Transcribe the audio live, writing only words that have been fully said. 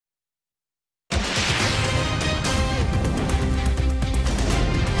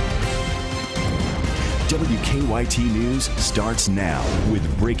WKYT News starts now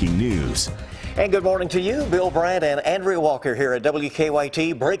with breaking news. And good morning to you. Bill Brandt and Andrea Walker here at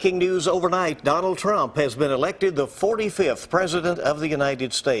WKYT. Breaking news overnight. Donald Trump has been elected the 45th President of the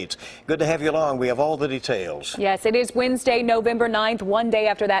United States. Good to have you along. We have all the details. Yes, it is Wednesday, November 9th, one day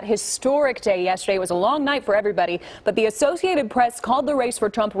after that historic day yesterday. It was a long night for everybody, but the Associated Press called the race for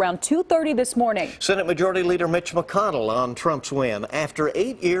Trump around 2:30 this morning. Senate Majority Leader Mitch McConnell on Trump's win. After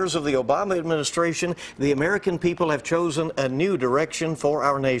 8 years of the Obama administration, the American people have chosen a new direction for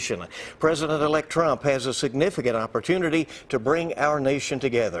our nation. President-elect Trump has a significant opportunity to bring our nation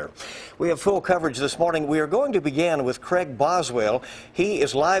together. We have full coverage this morning. We are going to begin with Craig Boswell. He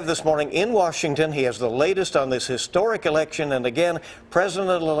is live this morning in Washington. He has the latest on this historic election. And again,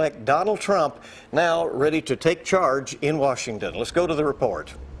 President-elect Donald Trump now ready to take charge in Washington. Let's go to the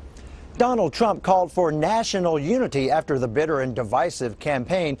report. Donald Trump called for national unity after the bitter and divisive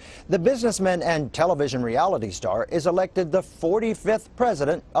campaign. The businessman and television reality star is elected the 45th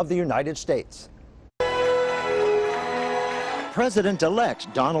President of the United States.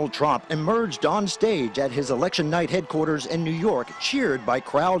 President-elect Donald Trump emerged on stage at his election night headquarters in New York, cheered by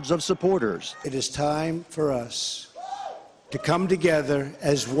crowds of supporters. It is time for us to come together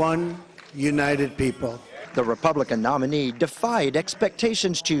as one united people. The Republican nominee defied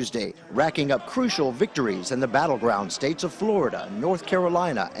expectations Tuesday, racking up crucial victories in the battleground states of Florida, North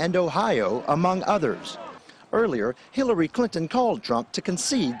Carolina, and Ohio, among others. Earlier, Hillary Clinton called Trump to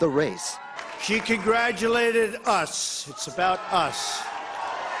concede the race. She congratulated us, it's about us,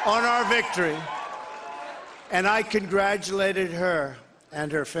 on our victory. And I congratulated her and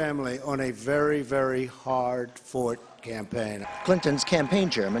her family on a very, very hard-fought campaign. Clinton's campaign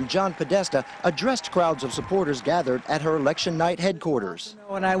chairman, John Podesta, addressed crowds of supporters gathered at her election night headquarters.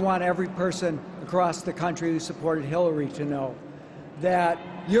 And I want every person across the country who supported Hillary to know that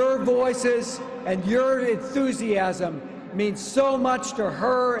your voices and your enthusiasm means so much to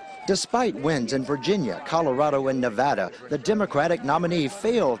her. Despite wins in Virginia, Colorado, and Nevada, the Democratic nominee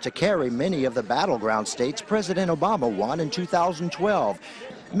failed to carry many of the battleground states President Obama won in 2012.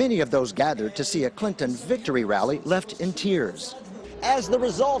 Many of those gathered to see a Clinton victory rally left in tears. As the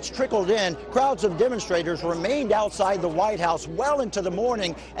results trickled in, crowds of demonstrators remained outside the White House well into the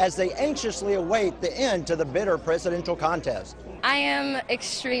morning as they anxiously await the end to the bitter presidential contest. I am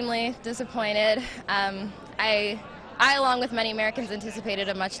extremely disappointed. I, along with many Americans, anticipated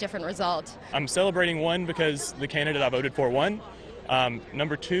a much different result. I'm celebrating, one, because the candidate I voted for won.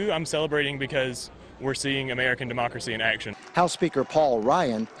 Number two, I'm celebrating because we're seeing American democracy in action. House Speaker Paul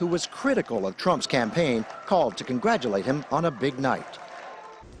Ryan, who was critical of Trump's campaign, called to congratulate him on a big night.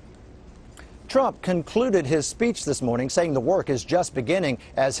 Trump concluded his speech this morning saying the work is just beginning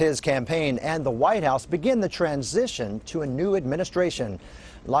as his campaign and the White House begin the transition to a new administration.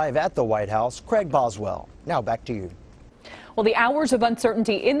 Live at the White House, Craig Boswell. Now back to you. Well, the hours of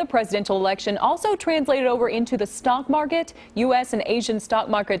uncertainty in the presidential election also translated over into the stock market. U.S. and Asian stock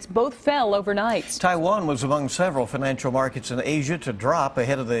markets both fell overnight. Taiwan was among several financial markets in Asia to drop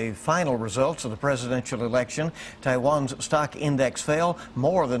ahead of the final results of the presidential election. Taiwan's stock index fell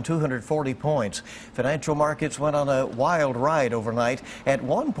more than 240 points. Financial markets went on a wild ride overnight. At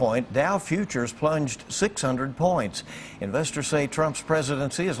one point, Dow futures plunged 600 points. Investors say Trump's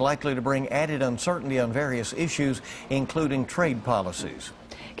presidency is likely to bring added uncertainty on various issues, including trade policies.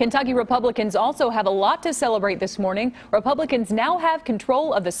 Kentucky Republicans also have a lot to celebrate this morning. Republicans now have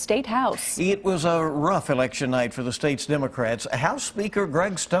control of the state house. It was a rough election night for the state's Democrats. House Speaker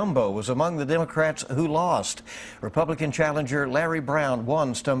Greg Stumbo was among the Democrats who lost. Republican challenger Larry Brown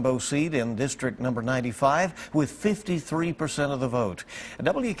won Stumbo's seat in District number 95 with 53% of the vote.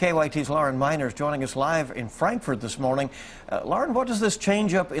 WKYT's Lauren Miners joining us live in Frankfort this morning. Lauren, what does this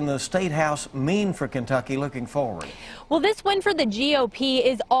change up in the state house mean for Kentucky looking forward? Well, this win for the GOP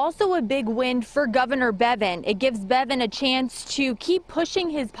is also a big win for Governor Bevin. It gives Bevin a chance to keep pushing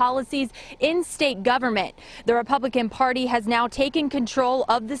his policies in state government. The Republican Party has now taken control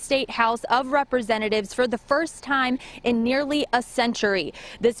of the state House of Representatives for the first time in nearly a century.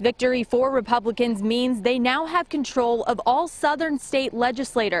 This victory for Republicans means they now have control of all southern state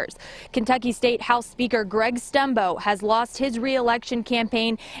legislators. Kentucky State House Speaker Greg Stumbo has lost his re-election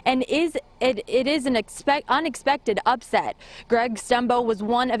campaign and it is an unexpected upset. Greg Stumbo was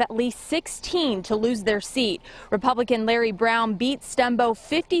one of at least 16 to lose their seat. Republican Larry Brown beat Stumbo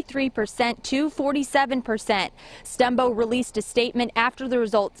 53% to 47%. Stumbo released a statement after the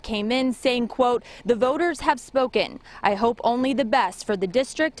results came in saying, quote, "The voters have spoken. I hope only the best for the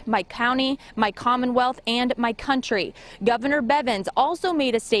district, my county, my Commonwealth, and my country." Governor Bevins also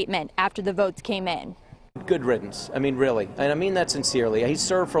made a statement after the votes came in. Good riddance. I mean, really. And I mean that sincerely. He's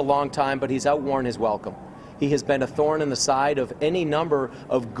served for a long time, but he's outworn his welcome. He has been a thorn in the side of any number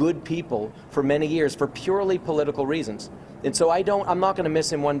of good people for many years for purely political reasons. And so I'm not going to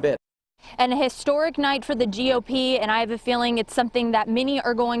miss him one bit. And a historic night for the GOP, and I have a feeling it's something that many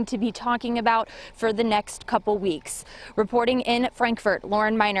are going to be talking about for the next couple weeks. Reporting in Frankfurt,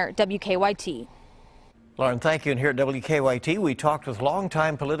 Lauren Miner, WKYT. Lauren, thank you. And here at WKYT, we talked with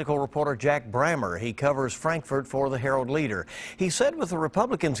longtime political reporter Jack Brammer. He covers Frankfurt for the Herald-Leader. He said with the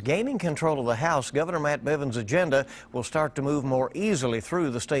Republicans gaining control of the House, Governor Matt Bevin's agenda will start to move more easily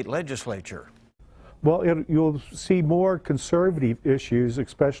through the state legislature. Well, you'll see more conservative issues,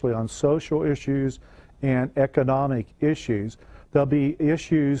 especially on social issues and economic issues. There'll be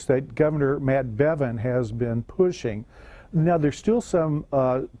issues that Governor Matt Bevin has been pushing. Now, there's still some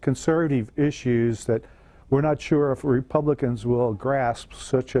conservative issues that we're not sure if Republicans will grasp,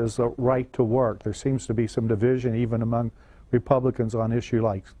 such as the right to work. There seems to be some division even among Republicans on issues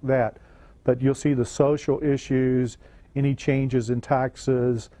like that. But you'll see the social issues, any changes in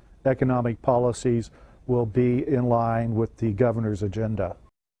taxes, economic policies will be in line with the governor's agenda.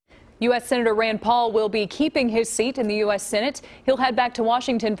 U.S. Senator Rand Paul will be keeping his seat in the U.S. Senate. He'll head back to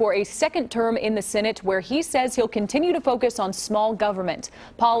Washington for a second term in the Senate, where he says he'll continue to focus on small government.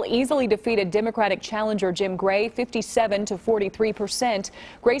 Paul easily defeated Democratic challenger Jim Gray 57% to 43%.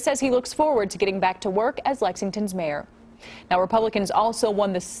 Gray says he looks forward to getting back to work as Lexington's mayor. Now, Republicans also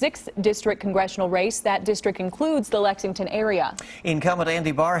won the 6th district congressional race. That district includes the Lexington area. Incumbent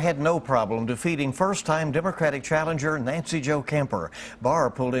Andy Barr had no problem defeating first-time Democratic challenger Nancy Jo Kemper.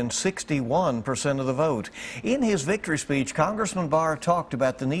 Barr pulled in 61% of the vote. In his victory speech, Congressman Barr talked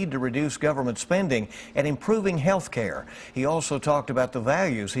about the need to reduce government spending and improving health care. He also talked about the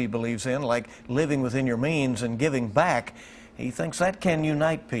values he believes in, like living within your means and giving back. He thinks that can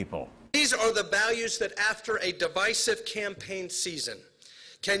unite people. These are the values that, after a divisive campaign season,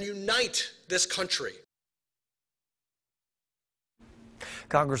 can unite this country.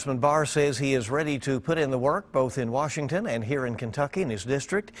 Congressman Barr says he is ready to put in the work both in Washington and here in Kentucky in his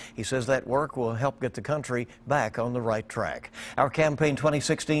district. He says that work will help get the country back on the right track. Our campaign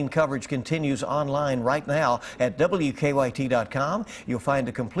 2016 coverage continues online right now at WKYT.com. You'll find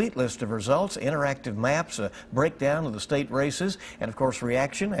a complete list of results, interactive maps, a breakdown of the state races, and of course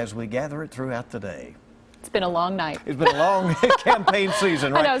reaction as we gather it throughout the day. It's been a long night. It's been a long campaign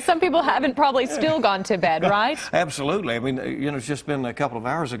season, right? I know, some people haven't probably still gone to bed, right? Absolutely. I mean, you know, it's just been a couple of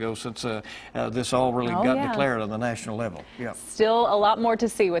hours ago since this all really got declared on the national level. Yeah. Still a lot more to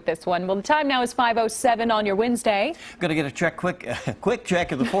see with this one. Well, the time now is 5:07 on your Wednesday. Going to get a quick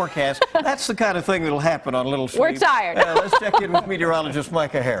check of the forecast. That's the kind of thing that'll happen on Little Sleep. We're tired. Let's check in with meteorologist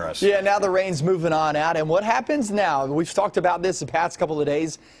Micah Harris. Yeah, now the rain's moving on out. And what happens now, we've talked about this the past couple of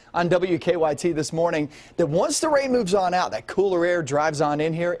days on WKYT this morning, that once the rain moves on out, that cooler air drives on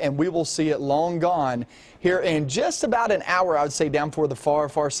in here, and we will see it long gone here in just about an hour, I would say, down for the far,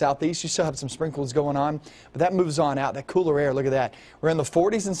 far southeast. You still have some sprinkles going on, but that moves on out. That cooler air, look at that. We're in the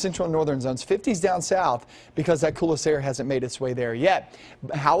 40s in central and northern zones, 50s down south, because that coolest air hasn't made its way there yet.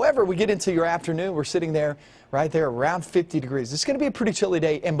 However, we get into your afternoon, we're sitting there right there around 50 degrees. It's going to be a pretty chilly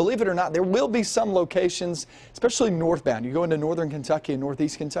day, and believe it or not, there will be some locations, especially northbound. You go into northern Kentucky and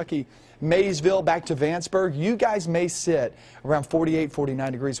northeast Kentucky, Maysville back to Vanceburg, you guys may sit around 48,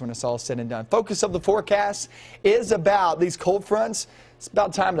 49 degrees when it's all said and done. Focus of the forecast is about these cold fronts. It's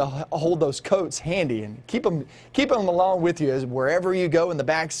about time to hold those coats handy and keep them along with you as wherever you go, in the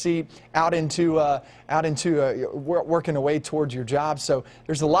back seat, out into working away towards your job. So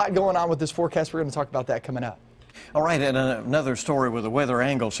there's a lot going on with this forecast. We're going to talk about that coming up. All right, and another story with a weather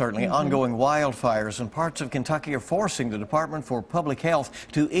angle, certainly. Ongoing wildfires in parts of Kentucky are forcing the Department for Public Health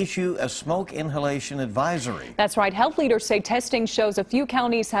to issue a smoke inhalation advisory. That's right. Health leaders say testing shows a few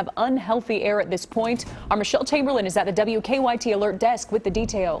counties have unhealthy air at this point. Our Michelle Chamberlain is at the WKYT Alert Desk with the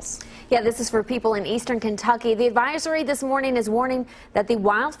details. Yeah, this is for people in eastern Kentucky. The advisory this morning is warning that the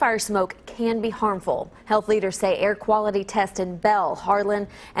wildfire smoke can be harmful. Health leaders say air quality tests in Bell, Harlan,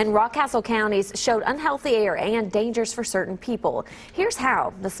 and Rockcastle counties showed unhealthy air and dangers for certain people. Here's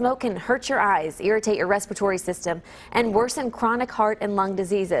how. The smoke can hurt your eyes, irritate your respiratory system, and worsen chronic heart and lung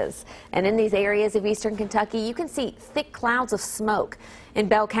diseases. And in these areas of eastern Kentucky, you can see thick clouds of smoke. In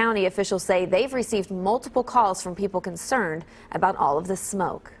Bell County, officials say they've received multiple calls from people concerned about all of this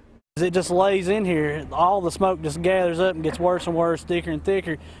smoke. It just lays in here. All the smoke just gathers up and gets worse and worse, thicker and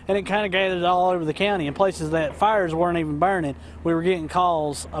thicker, and it kind of gathers all over the county. In places that fires weren't even burning, we were getting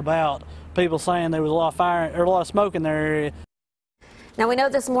calls about people saying there was a lot of fire or a lot of smoke in their area. Now, we know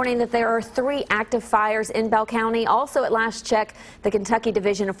this morning that there are 3 active fires in Bell County. Also, at last check, the Kentucky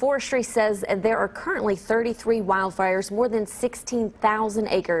Division of Forestry says there are currently 33 wildfires, more than 16,000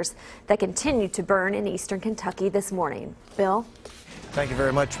 acres, that continue to burn in eastern Kentucky this morning. Bill? Thank you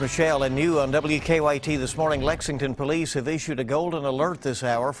very much, Michelle. And new on WKYT this morning, Lexington police have issued a golden alert this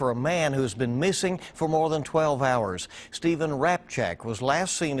hour for a man who's been missing for more than 12 hours. Stephen Rapchak was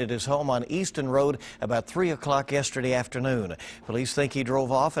last seen at his home on Easton Road about 3 o'clock yesterday afternoon. Police think he drove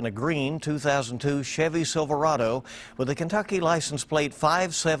off in a green 2002 Chevy Silverado with a Kentucky license plate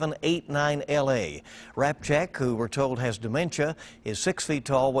 5789LA. Rapchak, who we're told has dementia, is 6 feet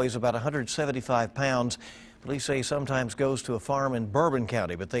tall, weighs about 175 pounds. Police say he sometimes goes to a farm in Bourbon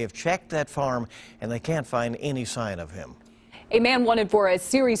County, but they have checked that farm and they can't find any sign of him. A man wanted for a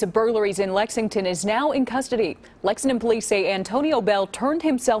series of burglaries in Lexington is now in custody. Lexington police say Antonio Bell turned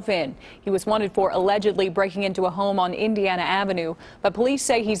himself in. He was wanted for allegedly breaking into a home on Indiana Avenue, but police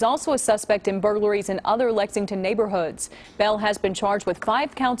say he's also a suspect in burglaries in other Lexington neighborhoods. Bell has been charged with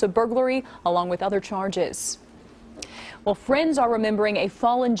 5 counts of burglary along with other charges. Well, friends are remembering a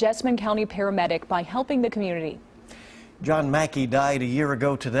fallen Jessamine County paramedic by helping the community. John Mackey died a year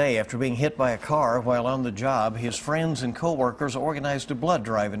ago today after being hit by a car while on the job. His friends and co-workers organized a blood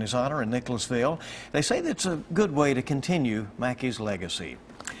drive in his honor in Nicholasville. They say that's a good way to continue Mackey's legacy.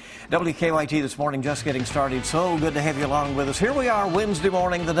 WKYT this morning, just getting started. So good to have you along with us. Here we are Wednesday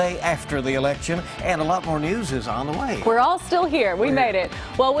morning, the day after the election, and a lot more news is on the way. We're all still here. We made it.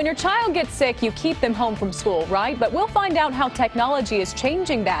 Well, when your child gets sick, you keep them home from school, right? But we'll find out how technology is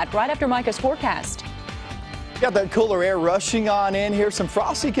changing that right after Micah's forecast. Got that cooler air rushing on in here. Some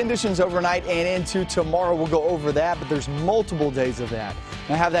frosty conditions overnight and into tomorrow. We'll go over that, but there's multiple days of that.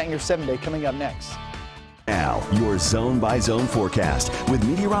 And I have that in your 7-day coming up next. Now, your zone-by-zone forecast with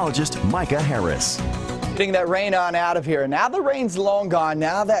meteorologist Micah Harris. Getting that rain on out of here. Now the rain's long gone.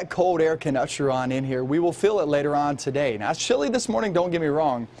 Now that cold air can usher on in here. We will feel it later on today. Now, it's chilly this morning, don't get me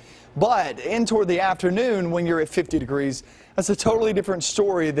wrong. But in toward the afternoon, when you're at 50 degrees, that's a totally different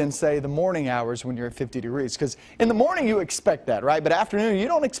story than, say, the morning hours when you're at 50 degrees. Because in the morning, you expect that, right? But afternoon, you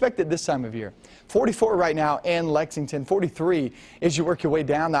don't expect it this time of year. 44 right now in Lexington. 43 as you work your way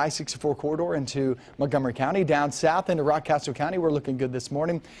down the I-64 corridor into Montgomery County. Down south into Rockcastle County, we're looking good this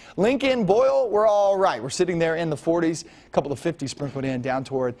morning. Lincoln, Boyle, we're all right. We're sitting there in the 40s. A couple of 50s sprinkled in down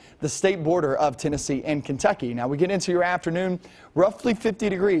toward the state border of Tennessee and Kentucky. Now we get into your afternoon, roughly 50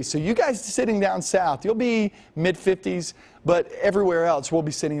 degrees. So you guys sitting down south, you'll be mid-50s. But everywhere else, we'll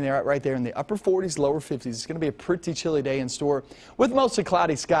be sitting there right there in the upper 40s, lower 50s. It's going to be a pretty chilly day in store with mostly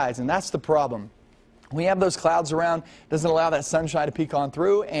cloudy skies, and that's the problem. We have those clouds around, doesn't allow that sunshine to peek on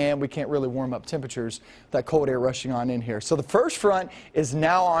through, and we can't really warm up temperatures, that cold air rushing on in here. So the first front is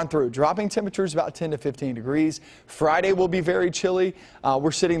now on through, dropping temperatures about 10 to 15 degrees. Friday will be very chilly. We're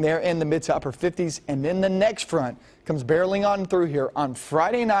sitting there in the mid to upper 50s, and then the next front comes barreling on through here on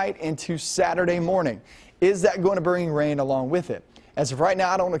Friday night into Saturday morning. Is that going to bring rain along with it? As of right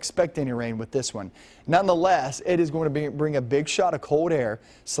now, I don't expect any rain with this one. Nonetheless, it is going to bring a big shot of cold air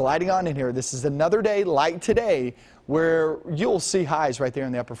sliding on in here. This is another day like today where you'll see highs right there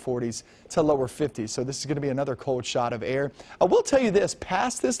in the upper 40s to lower 50s. So this is going to be another cold shot of air. I will tell you this,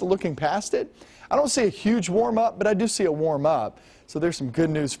 past this, looking past it, I don't see a huge warm up, but I do see a warm up. So there's some good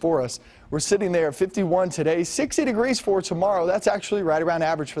news for us. We're sitting there at 51 today, 60 degrees for tomorrow. That's actually right around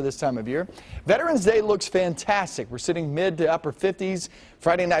average for this time of year. Veterans Day looks fantastic. We're sitting mid to upper 50s.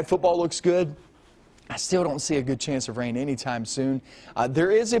 Friday night football looks good. I still don't see a good chance of rain anytime soon.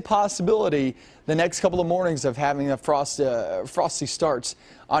 There is a possibility the next couple of mornings of having a frosty starts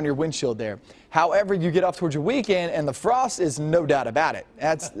on your windshield there. However, you get off towards your weekend and the frost is no doubt about it.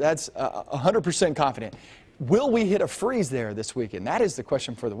 That's 100% confident. Will we hit a freeze there this weekend? That is the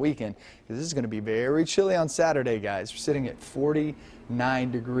question for the weekend. This is going to be very chilly on Saturday, guys. We're sitting at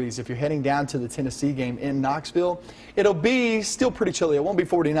 49 degrees. If you're heading down to the Tennessee game in Knoxville, it'll be still pretty chilly. It won't be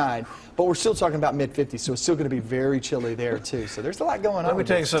 49, but we're still talking about mid-50s, so it's still going to be very chilly there, too. So there's a lot going on. Let me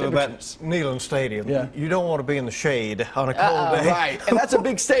tell you something about Neyland Stadium. Yeah. You don't want to be in the shade on a cold day. Right, and that's a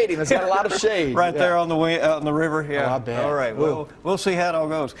big stadium. It's got a lot of shade. Right there on the way, out in the river. Yeah. Oh, I bet. All right, we'll see how it all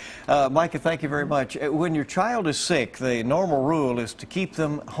goes. Micah, thank you very much. When your child is sick, the normal rule is to keep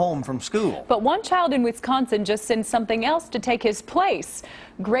them home from school. But one child in Wisconsin just sent something else to take his place.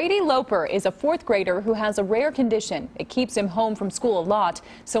 Grady Loper is a 4th grader who has a rare condition. It keeps him home from school a lot.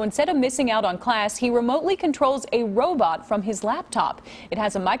 So instead of missing out on class, he remotely controls a robot from his laptop. It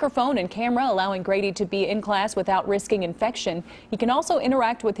has a microphone and camera, allowing Grady to be in class without risking infection. He can also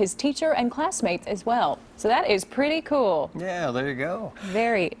interact with his teacher and classmates as well. So that is pretty cool. Yeah, there you go.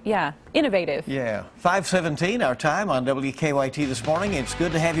 Very, yeah, innovative. Yeah. 5:17 our time on WKYT this morning. It's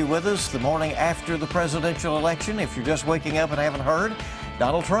good to have you with us the morning after the presidential election. If you're just waking up and haven't heard,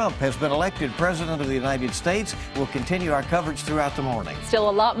 Donald Trump has been elected President of the United States. We'll continue our coverage throughout the morning. Still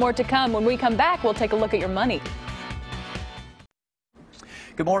a lot more to come. When we come back, we'll take a look at your money.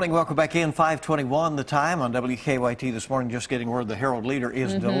 Good morning. Welcome back in. 5:21 the time on WKYT this morning. Just getting word the Herald Leader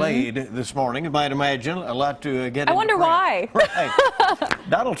is delayed this morning. You might imagine a lot to get into. I wonder why. Right.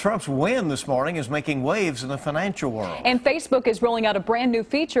 Donald Trump's win this morning is making waves in the financial world. And Facebook is rolling out a brand new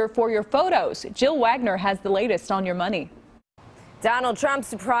feature for your photos. Jill Wagner has the latest on your money. Donald Trump's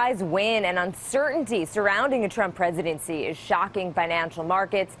surprise win and uncertainty surrounding a Trump presidency is shocking financial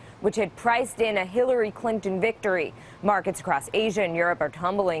markets, which had priced in a Hillary Clinton victory. Markets across Asia and Europe are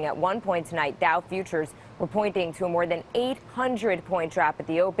tumbling. At one point tonight, Dow futures were pointing to a more than 800-point drop at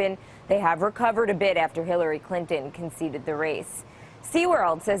the open. They have recovered a bit after Hillary Clinton conceded the race.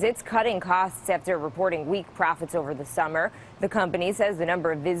 SeaWorld says it's cutting costs after reporting weak profits over the summer. The company says the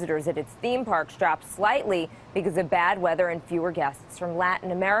number of visitors at its theme parks dropped slightly because of bad weather and fewer guests from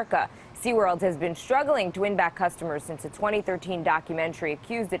Latin America. SeaWorld has been struggling to win back customers since a 2013 documentary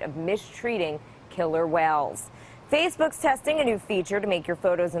accused it of mistreating killer whales. Facebook's testing a new feature to make your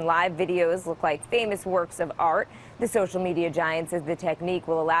photos and live videos look like famous works of art. The social media giant says the technique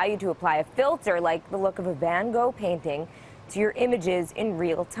will allow you to apply a filter like the look of a Van Gogh painting to your images in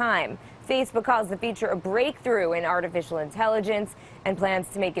real time. Facebook calls the feature a breakthrough in artificial intelligence and plans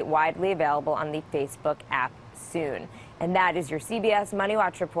to make it widely available on the Facebook app soon. And that is your CBS Money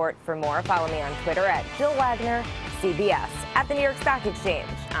Watch report. For more, follow me on Twitter at Jill Wagner, CBS. At the New York Stock Exchange,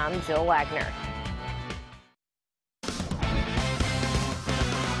 I'm Jill Wagner.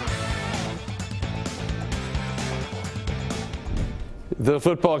 The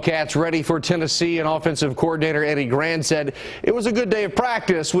football Cats ready for Tennessee, and offensive coordinator Eddie Gran said it was a good day of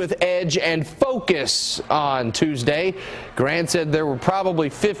practice with edge and focus on Tuesday. Gran said there were probably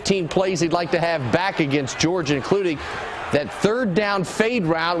 15 plays he'd like to have back against Georgia, including that third down fade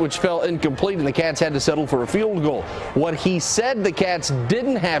route, which fell incomplete, and the Cats had to settle for a field goal. What he said the Cats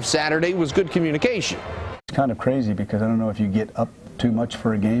didn't have Saturday was good communication. It's kind of crazy because I don't know if you get up too much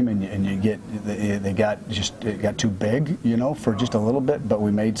for a game and you get it got too big, you know, for just a little bit, but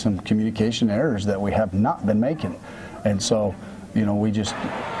we made some communication errors that we have not been making. And so, you know, we just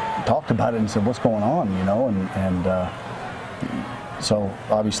talked about it and said, what's going on, you know, so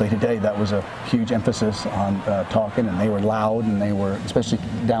obviously today that was a huge emphasis on talking, and they were loud, and they were, especially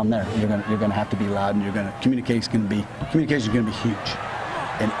down there, you're gonna have to be loud, and communication's gonna be huge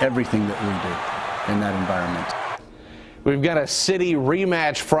in everything that we do in that environment. We've got a city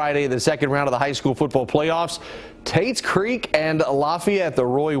rematch Friday, the second round of the high school football playoffs. Tate's Creek and Lafayette at the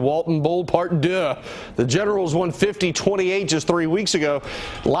Roy Walton Bowl Part 2. The Generals won 50-28 just 3 weeks ago.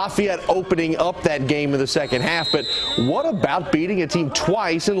 Lafayette opening up that game in the second half. But what about beating a team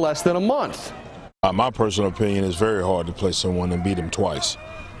twice in less than a month? My personal opinion is very hard to play someone and beat them twice.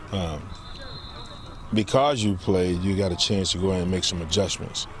 Because you played, you got a chance to go in and make some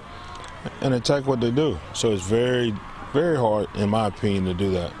adjustments and attack what they do. So it's very hard, in my opinion, to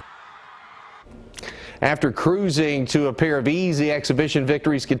do that. After cruising to a pair of easy exhibition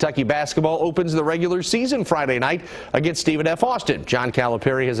victories, Kentucky basketball opens the regular season Friday night against Stephen F. Austin. John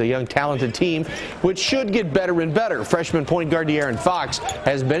Calipari has a young, talented team, which should get better and better. Freshman point guard De'Aaron Fox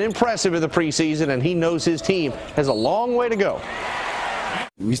has been impressive in the preseason, and he knows his team has a long way to go.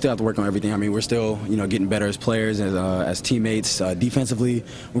 We still have to work on everything. I mean, we're still, getting better as players, as teammates. Defensively,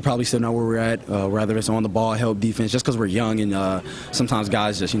 we probably still know where we're at. Whether it's on the ball, help defense, just because we're young, and sometimes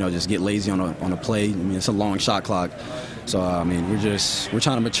guys just get lazy on a play. I mean, it's a long shot clock. So I mean, we're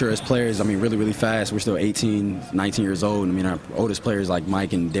trying to mature as players. I mean, really fast. We're still 18, 19 years old. I mean, our oldest players like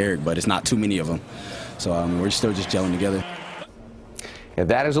Mike and Derek, but it's not too many of them. So we're still just gelling together. And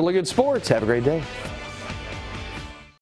that is a look at sports. Have a great day.